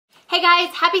Hey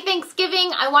guys, happy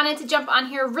Thanksgiving. I wanted to jump on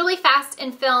here really fast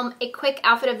and film a quick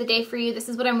outfit of the day for you. This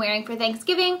is what I'm wearing for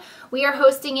Thanksgiving. We are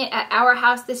hosting it at our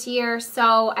house this year,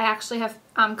 so I actually have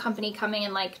company coming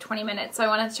in like 20 minutes. So I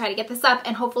wanted to try to get this up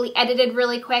and hopefully edited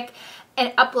really quick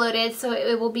and uploaded so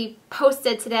it will be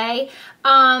posted today.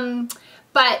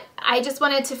 But I just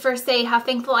wanted to first say how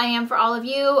thankful I am for all of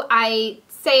you. I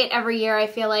say it every year, I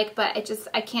feel like, but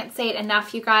I can't say it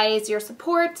enough, you guys. Your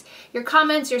support, your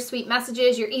comments, your sweet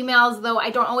messages, your emails, though I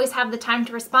don't always have the time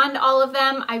to respond to all of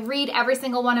them. I read every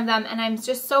single one of them, and I'm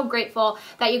just so grateful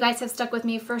that you guys have stuck with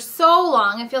me for so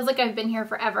long. It feels like I've been here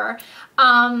forever.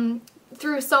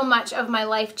 Through so much of my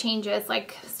life changes,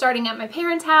 like starting at my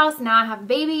parents' house, now I have a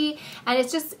baby, and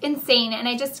it's just insane, and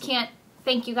I just can't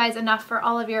thank you guys enough for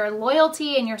all of your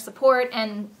loyalty and your support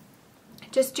and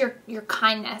just your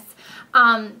kindness.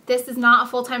 This is not a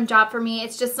full-time job for me.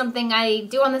 It's just something I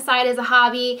do on the side as a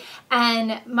hobby,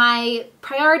 and my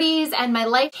priorities and my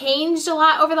life changed a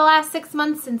lot over the last 6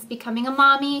 months since becoming a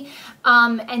mommy,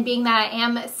 and being that I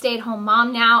am a stay-at-home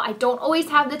mom now, I don't always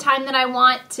have the time that I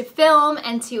want to film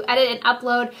and to edit and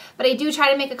upload, but I do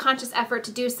try to make a conscious effort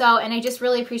to do so, and I just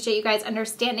really appreciate you guys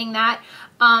understanding that.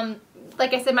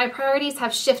 Like I said, my priorities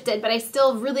have shifted, but I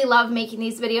still really love making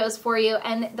these videos for you,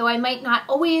 and though I might not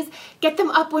always get them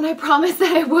up when I promise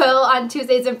that I will on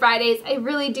Tuesdays and Fridays, I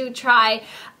really do try,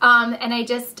 and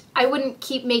I wouldn't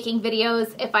keep making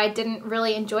videos if I didn't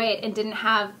really enjoy it and didn't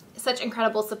have such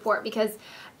incredible support, because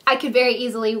I could very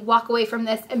easily walk away from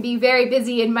this and be very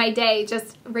busy in my day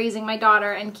just raising my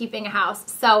daughter and keeping a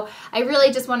house. So I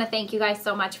really just want to thank you guys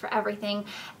so much for everything.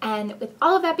 And with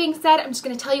all of that being said, I'm just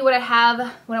going to tell you what I have,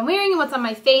 what I'm wearing, and what's on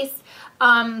my face.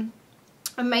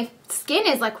 My skin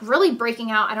is like really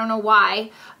breaking out. I don't know why.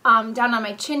 Down on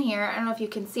my chin here. I don't know if you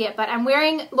can see it, but I'm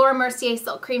wearing Laura Mercier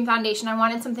Silk Cream Foundation. I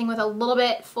wanted something with a little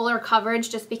bit fuller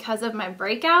coverage just because of my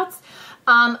breakouts.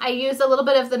 I used a little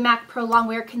bit of the MAC Pro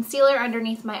Longwear Concealer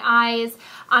underneath my eyes,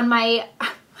 underneath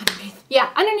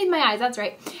my eyes, that's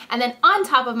right. And then on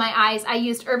top of my eyes, I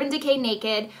used Urban Decay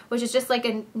Naked, which is just like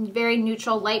a very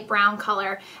neutral light brown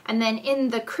color. And then in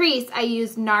the crease, I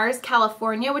used NARS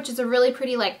California, which is a really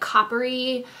pretty like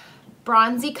coppery,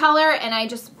 bronzy color, and I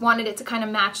just wanted it to kind of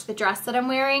match the dress that I'm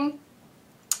wearing.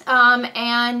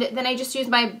 And then I just used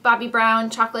my Bobbi Brown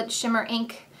Chocolate Shimmer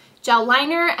Ink Gel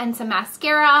Liner and some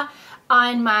mascara.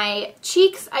 On my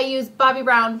cheeks, I used Bobbi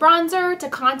Brown bronzer to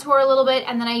contour a little bit,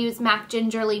 and then I used MAC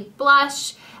Gingerly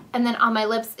blush. And then on my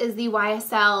lips is the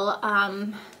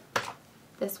YSL,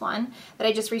 this one, that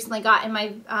I just recently got in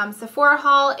my Sephora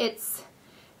haul. It's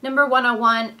number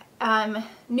 101,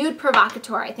 Nude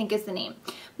Provocateur, I think is the name.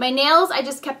 My nails, I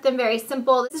just kept them very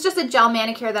simple. This is just a gel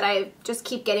manicure that I just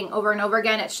keep getting over and over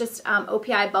again. It's just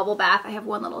OPI Bubble Bath. I have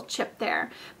one little chip there.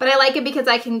 But I like it because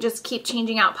I can just keep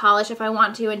changing out polish if I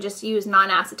want to and just use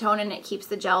non-acetone, and it keeps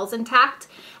the gels intact.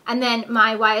 And then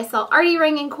my YSL Artie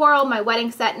ring in coral, my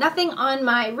wedding set, nothing on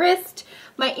my wrist.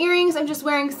 My earrings, I'm just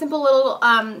wearing simple little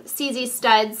CZ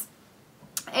studs.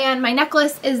 And my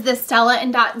necklace is the Stella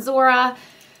 & Dot Zora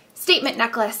statement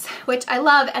necklace, which I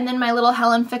love, and then my little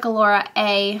Helen Ficalora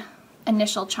A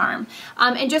initial charm.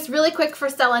 And just really quick for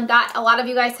Stella & Dot, a lot of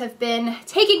you guys have been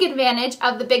taking advantage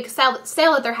of the big sale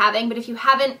that they're having, but if you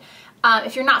haven't,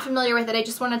 if you're not familiar with it, I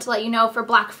just wanted to let you know for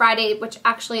Black Friday, which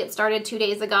actually it started 2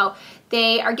 days ago,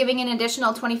 they are giving an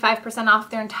additional 25% off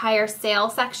their entire sale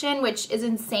section, which is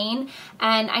insane.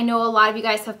 And I know a lot of you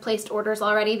guys have placed orders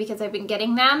already because I've been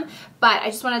getting them, but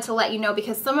I just wanted to let you know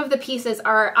because some of the pieces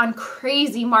are on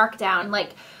crazy markdown. Like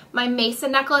my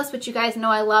Mason necklace, which you guys know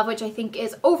I love, which I think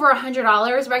is over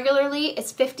 $100 regularly,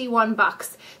 is 51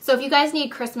 bucks. So if you guys need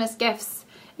Christmas gifts,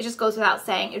 it just goes without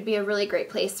saying, it'd be a really great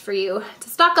place for you to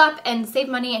stock up and save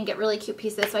money and get really cute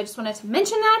pieces. So I just wanted to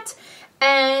mention that,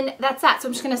 and that's that. So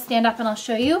I'm just gonna stand up and I'll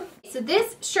show you. So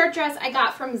this shirt dress I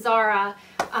got from Zara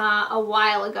a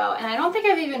while ago, and I don't think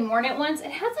I've even worn it once.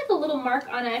 It has like a little mark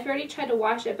on it. I've already tried to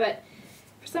wash it, but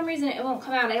for some reason it won't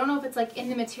come out. I don't know if it's like in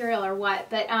the material or what,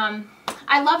 but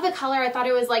I love the color. I thought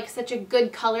it was like such a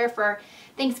good color for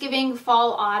Thanksgiving,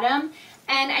 fall, autumn,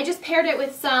 and I just paired it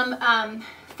with some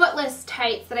footless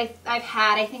tights that I've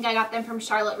had. I think I got them from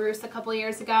Charlotte Russe a couple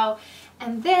years ago.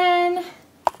 And then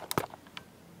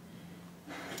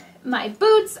my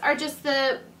boots are just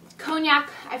the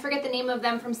Cognac, I forget the name of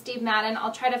them, from Steve Madden.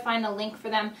 I'll try to find a link for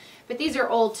them, but these are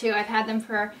old too. I've had them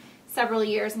for several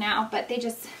years now, but they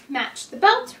just match the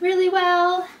belt really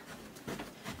well.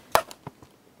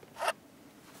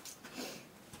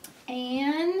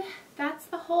 And that's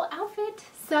the whole outfit.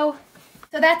 So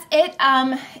that's it.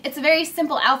 It's a very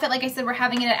simple outfit. Like I said, we're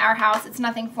having it at our house. It's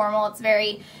nothing formal. It's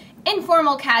very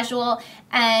informal, casual,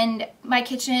 and my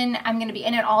kitchen, I'm going to be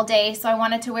in it all day, so I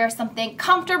wanted to wear something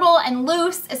comfortable and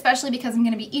loose, especially because I'm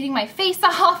going to be eating my face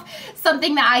off,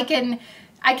 something that I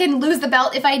can lose the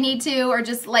belt if I need to, or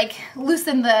just like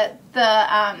loosen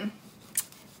the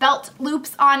belt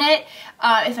loops on it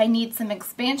if I need some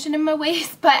expansion in my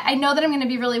waist. But I know that I'm going to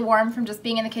be really warm from just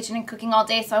being in the kitchen and cooking all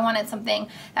day, so I wanted something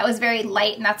that was very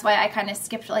light, and that's why I kind of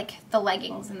skipped like the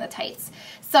leggings and the tights.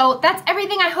 So that's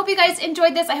everything. I hope you guys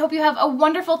enjoyed this. I hope you have a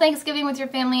wonderful Thanksgiving with your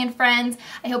family and friends.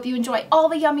 I hope you enjoy all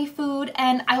the yummy food,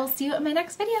 and I will see you in my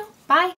next video. Bye!